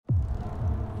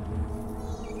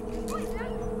Hey,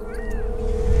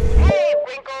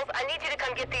 Wrinkles, I need you to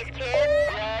come get these kids.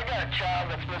 Yeah, I got a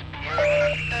child that's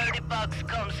misbehaving. $30,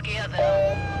 come scare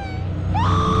them.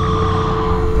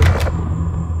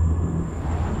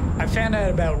 I found out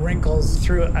about Wrinkles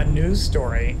through a news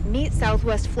story. Meet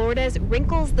Southwest Florida's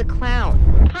Wrinkles the Clown.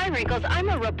 Hi, Wrinkles. I'm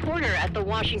a reporter at the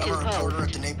Washington Post. I'm a reporter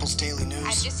at the Naples Daily News.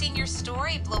 I've just seen your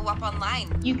story blow up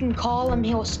online. You can call him.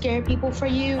 He'll scare people for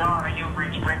you. Sorry, you've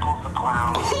reached Wrinkles the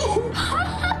Clown.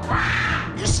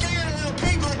 You're scaring little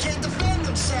people that can't defend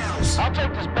themselves. I'll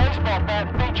take this baseball bat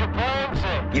and beat your brains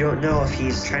in. You don't know if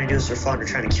he's trying to do this for fun or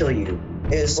trying to kill you.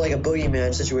 It's like a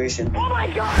boogeyman situation. Oh my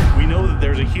God! We know that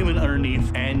there's a human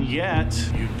underneath, and yet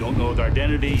you don't know their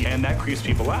identity, and that creeps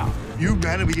people out. You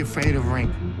better be afraid of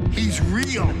Wrinkles. He's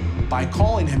real. By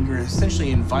calling him, you're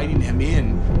essentially inviting him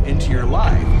into your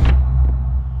life.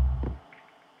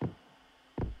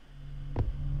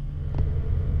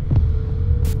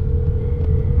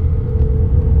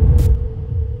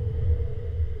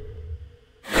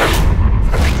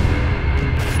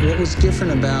 What was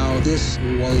different about this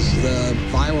was the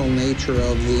viral nature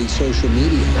of the social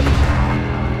media.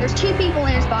 There's two people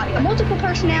in his body, multiple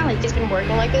personalities. He's been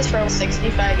working like this for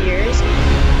 65 years. Who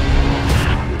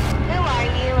are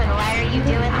you and why are you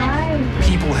doing this?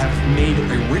 People have made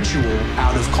a ritual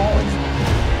out of calling him.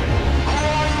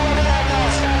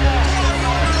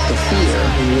 The fear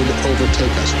would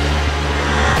overtake us.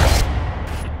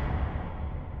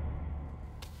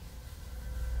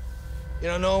 You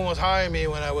know, no one was hiring me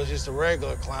when I was just a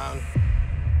regular clown.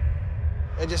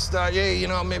 I just thought, yeah, you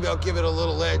know, maybe I'll give it a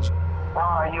little edge.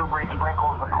 Sorry, you've reached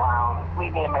Wrinkles the Clown.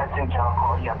 Leave me a message, I'll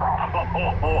call you back.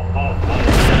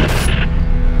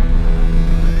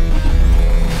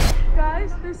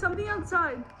 Guys, there's something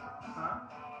outside.